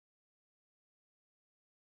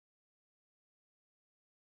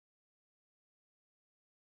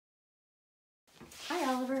Hi,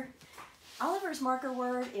 Oliver. Oliver's marker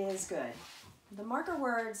word is good. The marker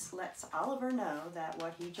words lets Oliver know that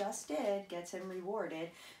what he just did gets him rewarded,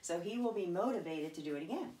 so he will be motivated to do it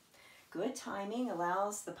again. Good timing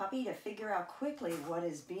allows the puppy to figure out quickly what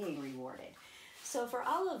is being rewarded. So for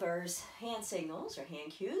Oliver's hand signals or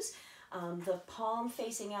hand cues, the palm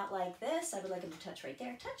facing out like this, I would like him to touch right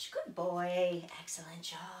there. Touch, good boy. Excellent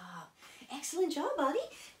job. Excellent job, buddy.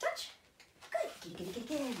 Touch. Good. Get.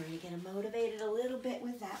 We're going to get him motivated a little bit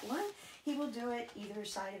with that one. He will do it either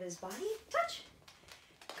side of his body. Touch.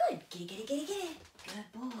 Good. Get.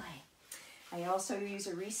 Good boy. I also use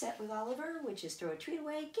a reset with Oliver, which is throw a treat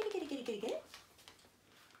away. Get it.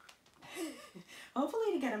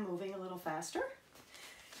 Hopefully to get him moving a little faster.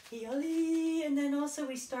 And then also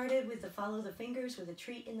we started with the follow the fingers with a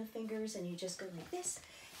treat in the fingers, and you just go like this.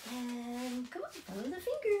 And come on, follow the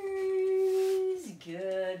fingers.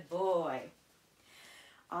 Good boy.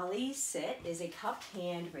 Ollie's sit is a cupped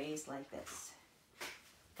hand raised like this.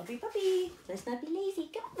 Puppy, let's not be lazy.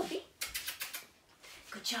 Come on, puppy.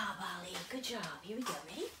 Good job, Ollie. Good job. Here we go.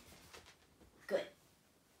 Ready? Good.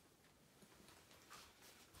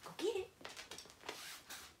 Go get it.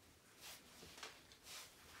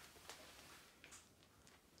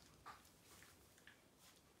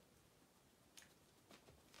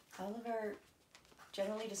 Oliver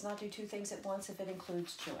generally does not do two things at once if it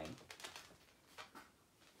includes chewing.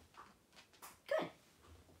 Good.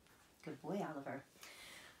 Good boy, Oliver.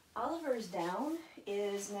 Oliver's down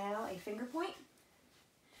is now a finger point.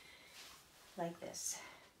 Like this.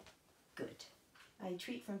 Good. I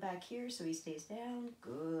treat from back here so he stays down.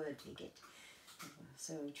 Good. Take it.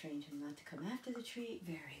 So trained him not to come after the treat.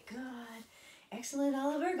 Very good. Excellent,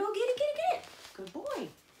 Oliver. Go get it. Good boy.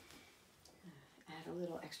 Add a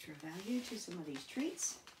little extra value to some of these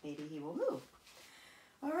treats. Maybe he will move.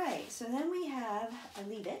 All right, so then we have a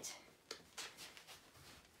leave it.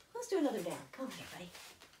 Let's do another down. Come here, buddy.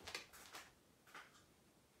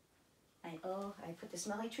 I put the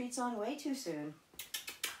smelly treats on way too soon.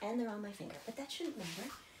 And they're on my finger, but that shouldn't matter.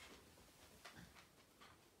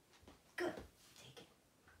 Good. Take it.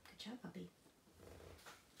 Good job, puppy.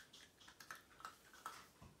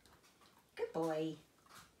 Good boy.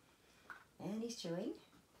 And he's chewing.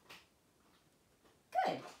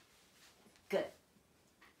 Good. Good.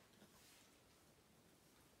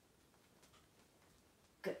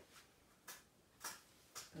 Good.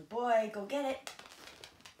 Good boy, go get it.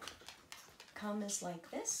 Come is like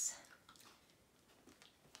this.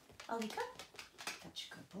 Ollie, come. Touch,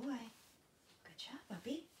 good boy. Good job,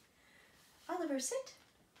 puppy. Oliver, sit.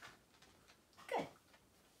 Good.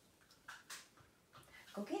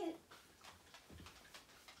 Go get it.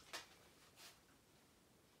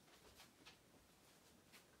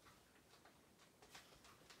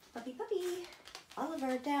 Puppy.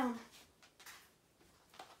 Oliver, down.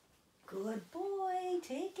 Good boy.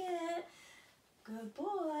 Take it. Good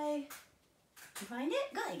boy. You find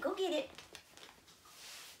it? Good. Go get it.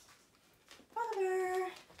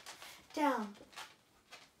 Oliver. Down.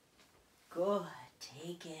 Good.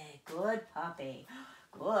 Take it. Good puppy.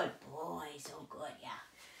 Good boy. So good. Yeah.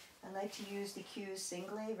 I like to use the cues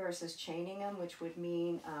singly versus chaining them, which would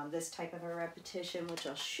mean this type of a repetition, which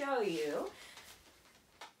I'll show you.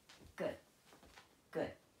 Good.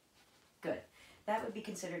 That would be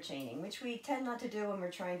considered chaining, which we tend not to do when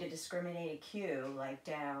we're trying to discriminate a cue, like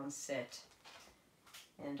down, sit,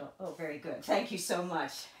 and oh, very good. Thank you so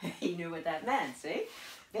much. He knew what that meant, see?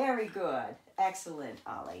 Very good. Excellent,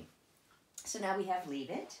 Ollie. So now we have leave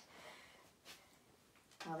it.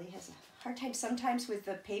 Ollie has a hard time sometimes with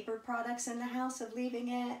the paper products in the house of leaving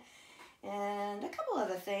it, and a couple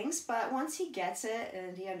other things, but once he gets it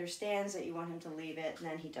and he understands that you want him to leave it,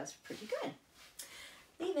 then he does pretty good.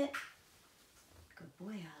 Leave it. Good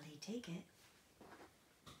boy, Ollie, take it.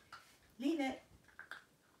 Leave it.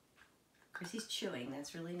 Of course, he's chewing.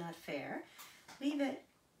 That's really not fair. Leave it.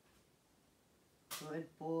 Good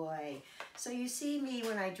boy. So you see me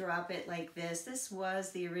when I drop it like this. This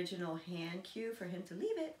was the original hand cue for him to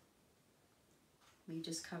leave it. We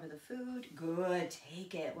just cover the food. Good.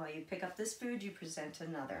 Take it. While you pick up this food, you present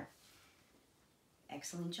another.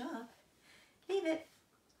 Excellent job. Leave it.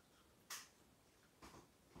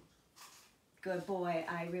 Good boy.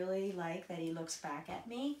 I really like that he looks back at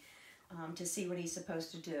me to see what he's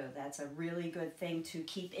supposed to do. That's a really good thing to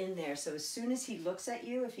keep in there. So as soon as he looks at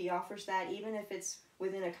you, if he offers that, even if it's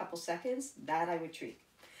within a couple seconds, that I would treat.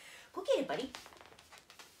 Go get it, buddy.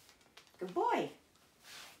 Good boy.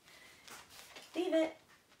 Leave it.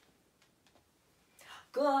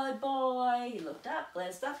 Good boy. He looked up,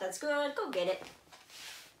 glanced up. That's good. Go get it.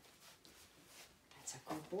 That's a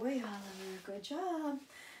good boy, Oliver. Good job.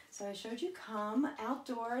 So I showed you come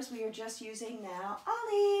outdoors. We are just using now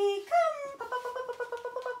Ollie, come, pop, pop, pop, pop, pop, pop,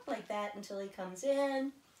 pop, pop, like that until he comes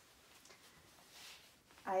in.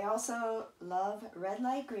 I also love red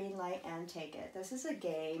light, green light, and take it. This is a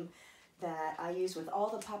game that I use with all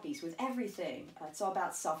the puppies, with everything. It's all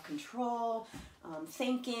about self-control,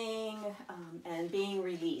 thinking, and being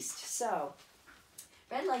released. So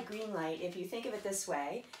red light, green light, if you think of it this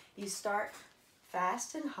way, you start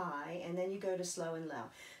fast and high, and then you go to slow and low.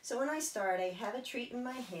 So when I start, I have a treat in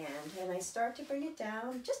my hand, and I start to bring it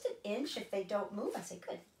down just an inch. If they don't move, I say,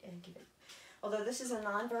 good, and give it. Although this is a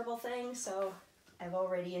nonverbal thing, so I've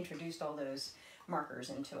already introduced all those markers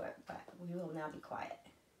into it, but we will now be quiet.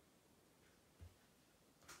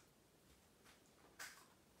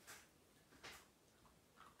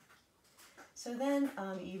 So then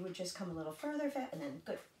you would just come a little further, and then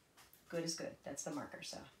good. Good is good. That's the marker,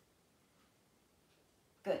 so.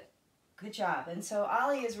 Good. Good job. And so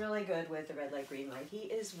Ollie is really good with the red light, green light. He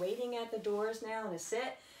is waiting at the doors now in a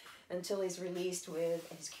sit until he's released with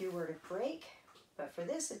his cue word of break. But for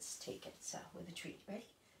this, it's take it. So with a treat. Ready?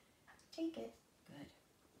 Take it. Good.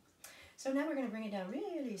 So now we're going to bring it down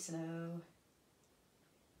really slow.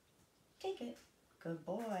 Take it. Good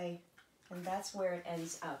boy. And that's where it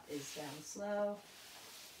ends up, is down slow.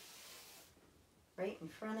 Right in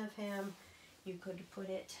front of him. You could put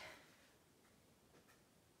it.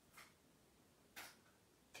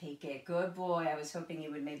 Take it. Good boy. I was hoping he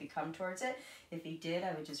would maybe come towards it. If he did,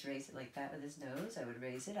 I would just raise it like that with his nose. I would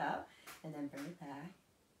raise it up and then bring it back.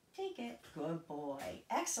 Take it. Good boy.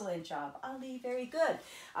 Excellent job, Ollie. Very good.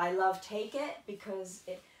 I love take it because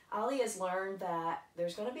Ollie has learned that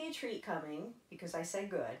there's going to be a treat coming because I said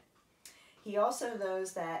good. He also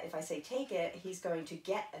knows that if I say take it, he's going to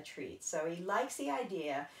get a treat. So he likes the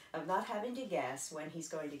idea of not having to guess when he's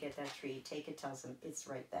going to get that treat. Take it tells him it's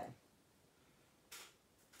right then.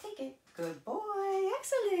 Take it. Good boy.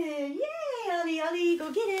 Excellent. Yay, Ollie, Ollie,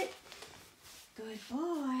 go get it. Good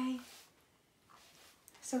boy.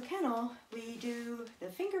 So kennel, we do the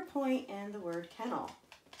finger point and the word kennel.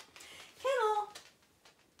 Kennel.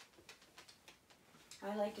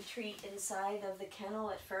 I like to treat inside of the kennel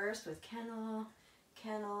at first with kennel,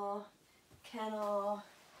 kennel, kennel,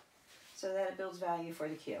 so that it builds value for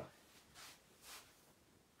the cue.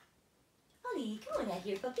 Ollie, come on out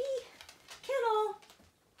here, puppy. Kennel.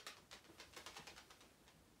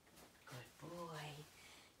 Good boy.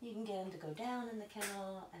 You can get him to go down in the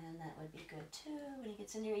kennel, and that would be good too. When he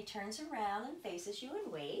gets in there, he turns around and faces you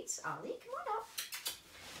and waits. Ollie, come on up.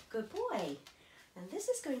 Good boy. And this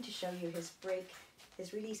is going to show you his break,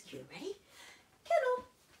 his release cue. Ready? Kennel.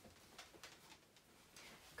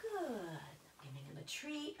 Good. I'm giving him a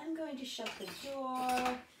treat. I'm going to shut the door.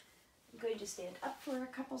 I'm going to stand up for a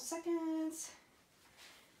couple seconds.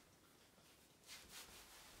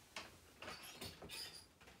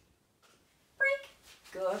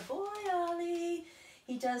 Good boy, Ollie.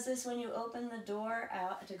 He does this when you open the door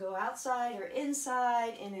out to go outside or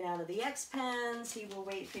inside, in and out of the X-pens. He will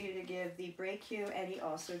wait for you to give the break cue, and he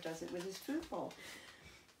also does it with his food bowl,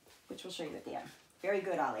 which we'll show you at the end. Very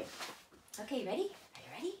good, Ollie. Okay, ready? Are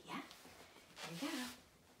you ready? Yeah? Here we go.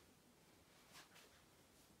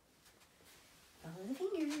 Follow the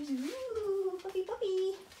fingers. Ooh, puppy,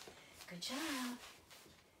 puppy. Good job.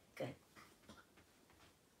 Good.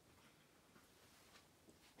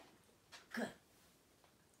 Good.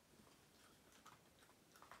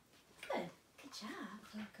 Good. Good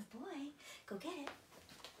job. Good boy. Go get it.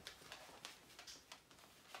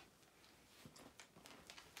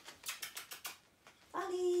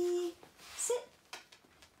 Ollie, sit.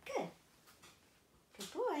 Good.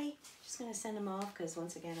 Good boy. Just going to send him off because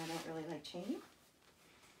once again, I don't really like chaining.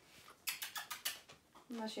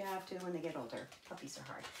 Unless you have to when they get older. Puppies are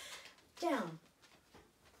hard. Down.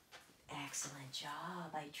 Excellent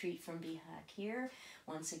job. I treat from back here.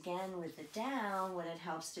 Once again, with the down, what it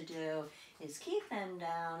helps to do is keep them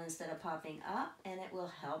down instead of popping up, and it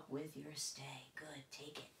will help with your stay. Good.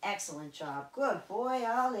 Take it. Excellent job. Good boy,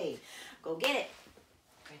 Ollie. Go get it.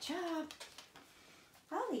 Good job.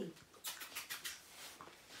 Ollie.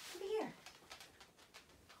 Over here.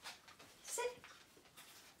 Sit.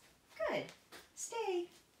 Good. Stay.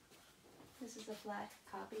 This is a flat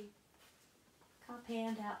copy. Cup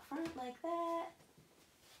hand out front like that.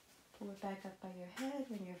 Pull it back up by your head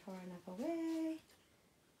when you're far enough away.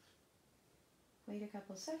 Wait a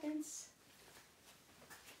couple seconds.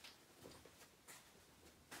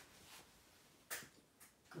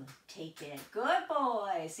 Good. Take it. Good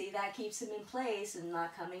boy. See, that keeps him in place and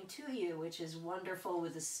not coming to you, which is wonderful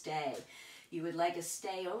with a stay. You would like a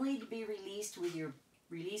stay only to be released with your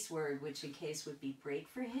release word, which in case would be break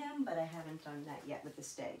for him, but I haven't done that yet with the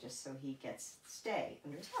stay, just so he gets stay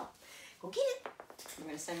under his belt. Go get it. I'm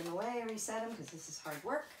going to send him away and reset him because this is hard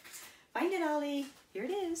work. Find it, Ollie. Here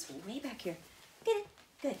it is, way back here. Get it.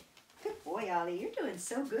 Good. Good boy, Ollie. You're doing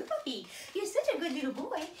so good, puppy. You're such a good little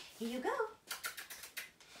boy. Here you go.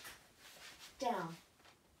 Down.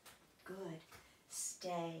 Good.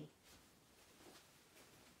 Stay.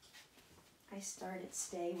 I started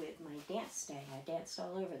stay with my dance stay. I danced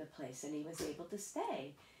all over the place and he was able to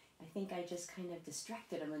stay. I think I just kind of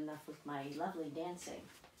distracted him enough with my lovely dancing.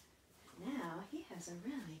 Now he has a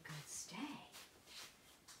really good stay.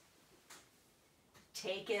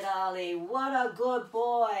 Take it, Ollie. What a good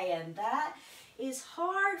boy. And that is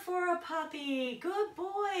hard for a puppy. Good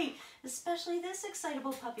boy. Especially this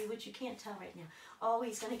excitable puppy, which you can't tell right now. Oh,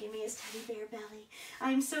 he's going to give me his teddy bear belly.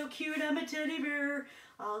 I'm so cute. I'm a teddy bear.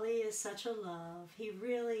 Ollie is such a love. He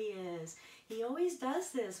really is. He always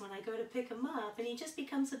does this when I go to pick him up, and he just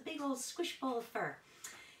becomes a big old squish ball of fur.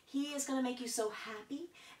 He is going to make you so happy,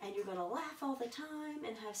 and you're going to laugh all the time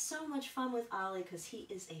and have so much fun with Ollie because he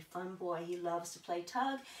is a fun boy. He loves to play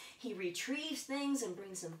tug. He retrieves things and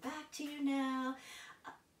brings them back to you now.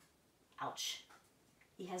 Ouch.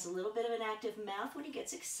 He has a little bit of an active mouth when he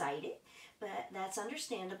gets excited, but that's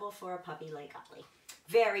understandable for a puppy like Ollie.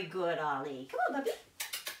 Very good, Ollie. Come on, puppy.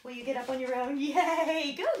 Will you get up on your own?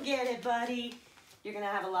 Yay! Go get it, buddy. You're going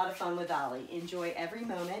to have a lot of fun with Ollie. Enjoy every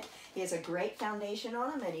moment. He has a great foundation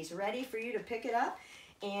on him, and he's ready for you to pick it up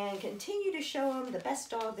and continue to show him the best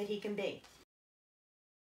dog that he can be.